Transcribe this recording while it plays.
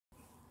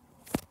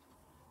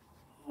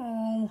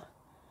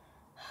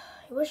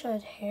wish I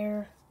had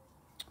hair.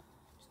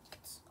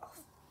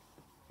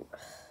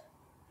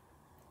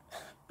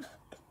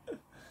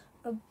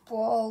 I'm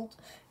bald.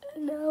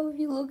 And now if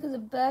you look at the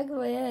back of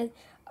my head,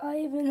 I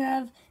even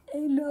have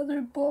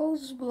another bald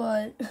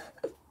spot.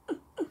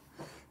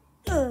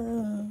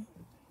 I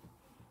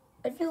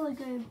feel like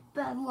I have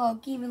bad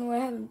luck even though I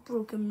haven't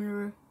broken a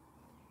mirror.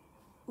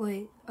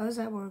 Wait, how does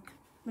that work?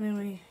 But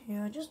anyway,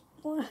 yeah, I just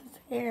want to have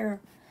hair.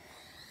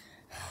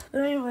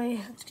 But anyway,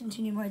 let's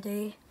continue my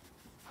day.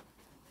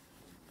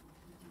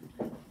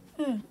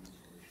 Maybe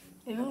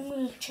I'm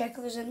going to check if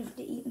there's anything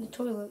to eat in the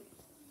toilet.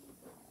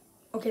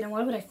 Okay, now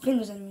why would I think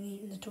there's anything to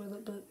eat in the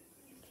toilet, but...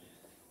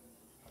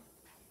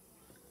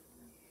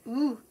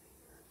 Ooh.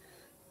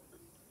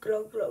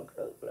 Glug, glug,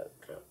 glug, glug,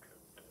 glug.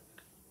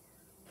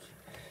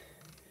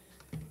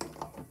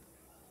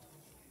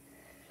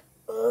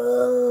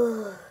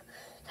 Oh,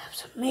 that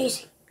was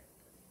amazing.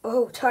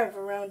 Oh, time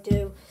for round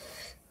 2.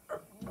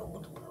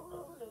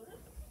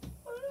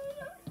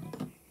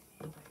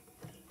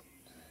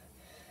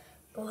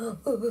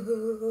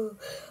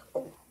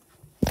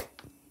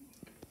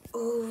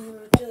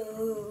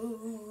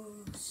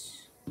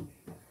 Overdose.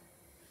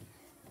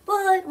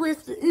 But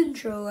with the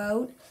intro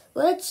out,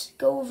 let's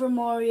go over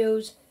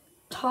Mario's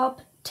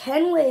top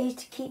 10 ways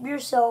to keep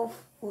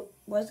yourself...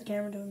 What's the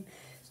camera doing?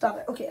 Stop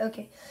it.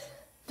 Okay.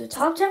 The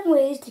top 10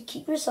 ways to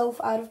keep yourself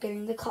out of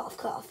getting the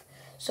cough.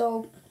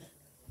 So,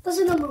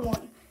 lesson number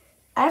 1.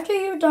 After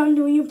you're done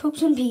doing your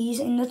poops and pees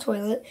in the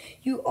toilet,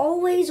 you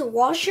always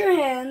wash your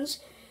hands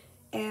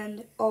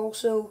and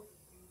also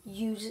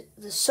use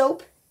the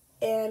soap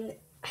and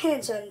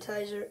hand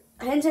sanitizer.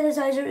 Hand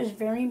sanitizer is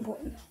very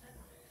important.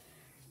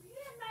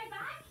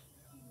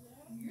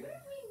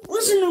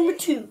 Lesson number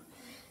 2.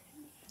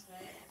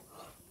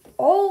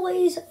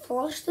 Always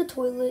flush the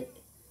toilet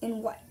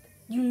and wipe.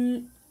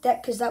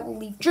 Because that will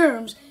leave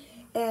germs,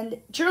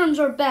 and germs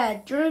are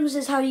bad. Germs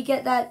is how you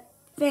get that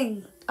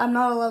thing. I'm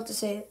not allowed to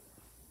say it.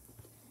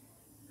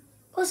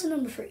 Lesson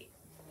number 3.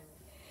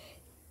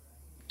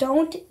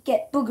 Don't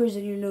get boogers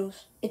in your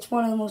nose. It's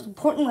one of the most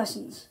important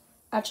lessons.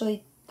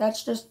 Actually,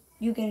 that's just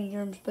you getting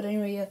germs, but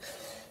anyway, yeah.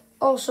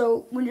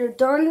 Also, when you're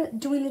done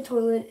doing the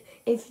toilet,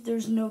 if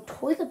there's no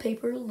toilet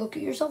paper, look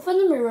at yourself in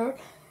the mirror,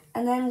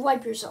 and then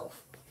wipe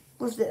yourself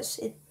with this.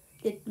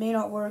 It may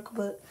not work,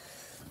 but...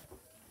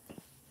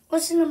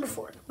 Lesson number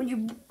 4.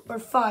 Or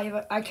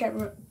 5, I can't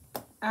remember.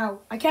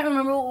 I can't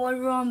remember what we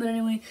were on, but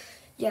anyway,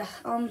 yeah.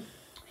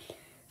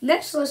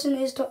 Next lesson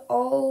is to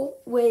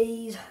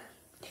always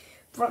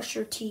brush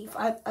your teeth.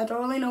 I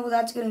don't really know what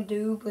that's gonna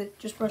do, but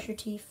just brush your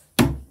teeth.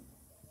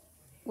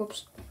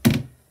 Whoops.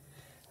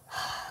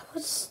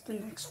 What's the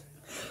next?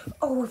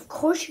 Oh, of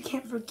course you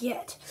can't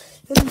forget.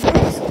 The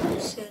next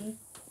lesson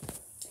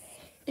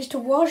is to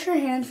wash your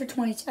hands for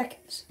 20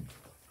 seconds.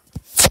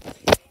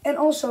 And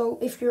also,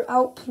 if you're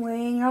out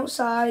playing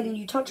outside and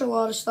you touch a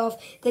lot of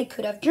stuff, they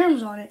could have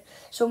germs on it.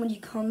 So when you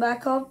come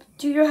back up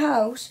to your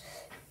house,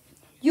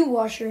 you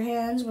wash your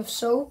hands with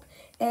soap.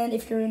 And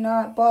if you're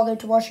not bothered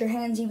to wash your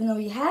hands even though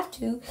you have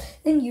to,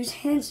 then use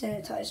hand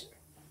sanitizer.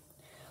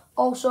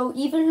 Also,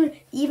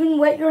 even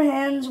wet your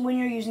hands when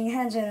you're using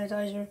hand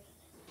sanitizer.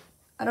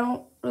 I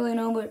don't really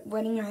know what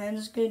wetting your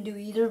hands is going to do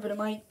either, but it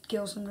might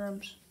kill some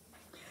germs.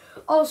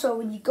 Also,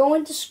 when you go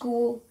into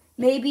school,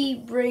 maybe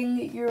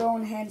bring your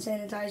own hand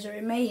sanitizer.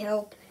 It may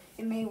help.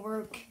 It may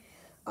work.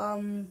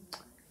 Yeah,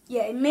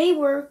 it may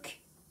work.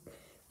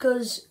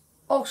 Because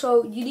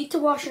also you need to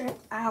wash your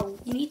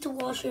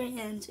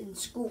hands in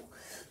school.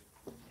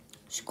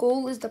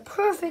 School is the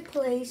perfect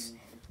place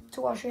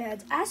to wash your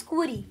hands. Ask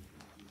Woody.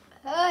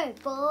 Hey,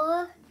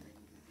 boy.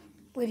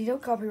 Woody,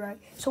 don't copyright.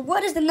 So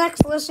what is the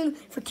next lesson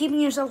for keeping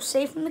yourself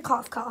safe from the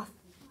cough?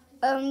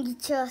 You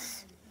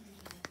just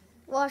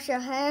wash your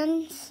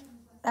hands.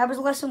 That was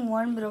lesson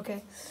 1, but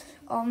okay.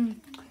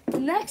 The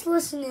next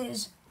lesson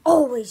is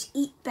always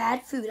eat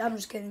bad food. I'm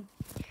just kidding.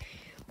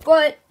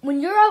 But when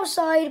you're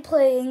outside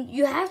playing,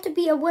 you have to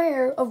be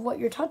aware of what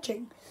you're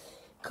touching.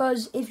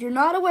 Because if you're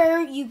not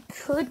aware, you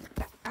could...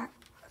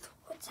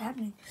 What's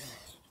happening?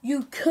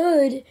 You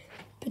could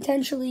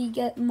potentially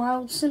get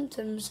mild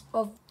symptoms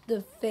of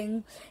the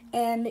thing.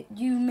 And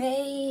you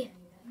may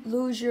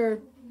lose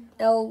your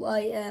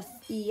life.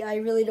 I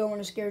really don't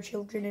want to scare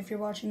children if you're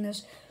watching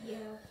this.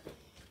 Yeah.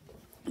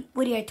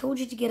 Woody, I told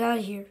you to get out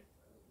of here.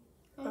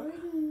 I'm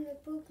reading the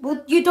book.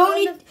 Well, you don't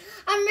need...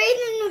 I'm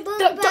reading the book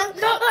No, about...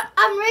 no, no.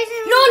 I'm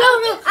reading...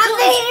 No. I'm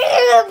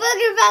reading a book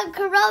about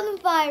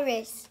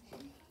coronavirus.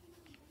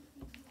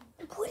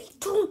 Woody,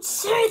 don't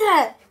say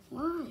that.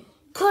 Why?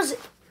 Because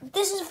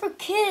this is for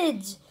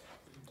kids.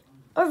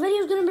 Our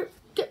video's going to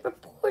get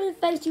reported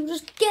fast. You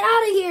just get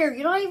out of here.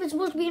 You're not even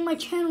supposed to be in my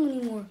channel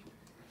anymore.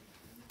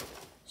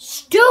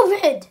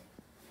 Stupid.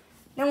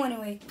 Now,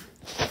 anyway,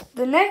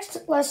 the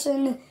next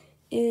lesson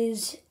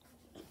is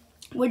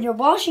when you're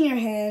washing your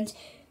hands,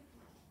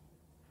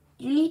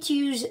 you need to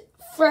use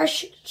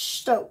fresh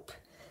soap.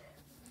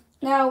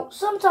 Now,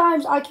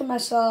 sometimes I can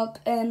mess up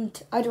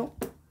and I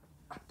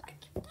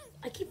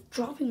keep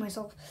dropping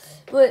myself.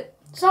 But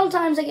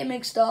sometimes I get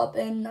mixed up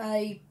and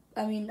I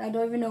I mean, I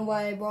don't even know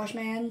why I wash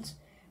my hands.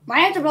 My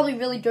hands are probably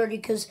really dirty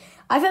because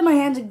I've had my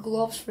hands in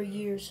gloves for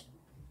years.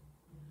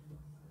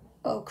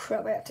 Oh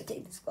crap, I have to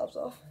take these gloves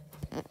off.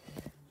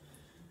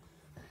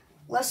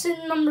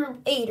 Lesson number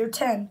 8 or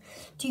 10.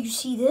 Do you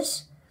see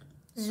this?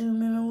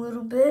 Zoom in a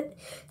little bit.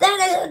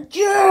 That is a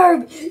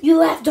germ!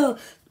 You have to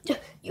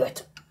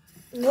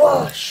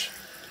wash.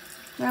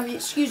 Now,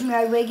 excuse me,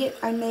 I may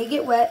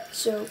get wet,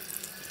 so.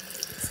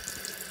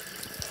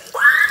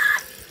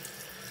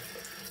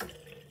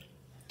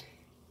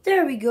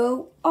 There we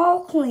go,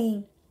 all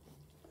clean.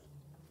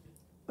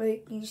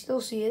 Wait, can you still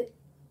see it?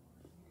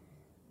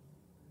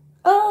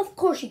 Of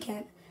course you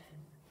can.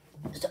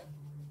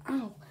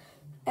 Ow.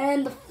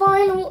 And the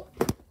final,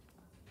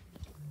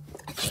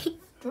 I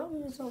keep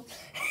dropping this off.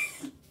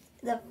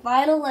 The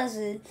final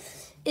lesson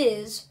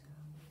is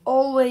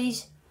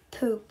always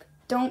poop.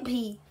 Don't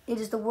pee. It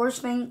is the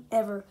worst thing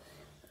ever.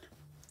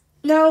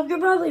 Now, you're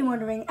probably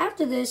wondering,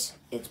 after this,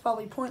 it's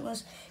probably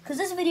pointless, because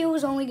this video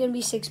is only going to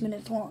be 6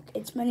 minutes long.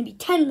 It's meant to be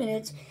 10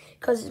 minutes,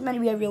 because it's meant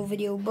to be a real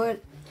video,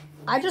 but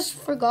I just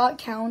forgot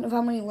count of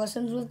how many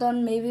lessons was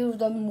done. Maybe it was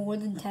done more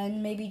than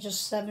 10, maybe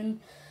just 7.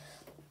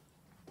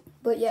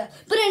 But yeah.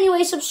 But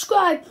anyway,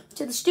 subscribe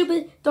to the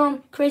Stupid,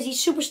 Dumb, Crazy,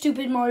 Super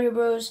Stupid Mario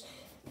Bros.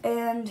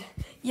 And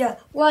yeah,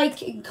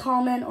 like and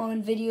comment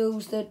on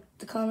videos that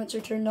the comments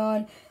are turned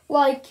on.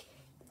 Like,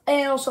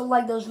 and also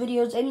like those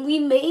videos. And we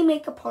may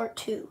make a part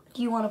 2.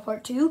 Do you want a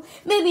part 2?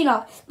 Maybe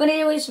not. But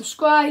anyway,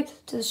 subscribe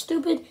to the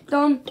Stupid,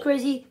 Dumb,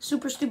 Crazy,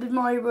 Super Stupid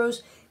Mario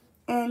Bros.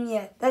 And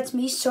yeah, that's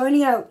me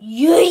signing out.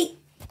 Yay!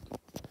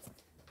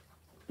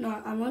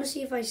 No, I want to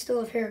see if I still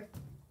have hair.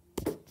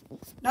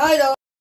 No, I don't.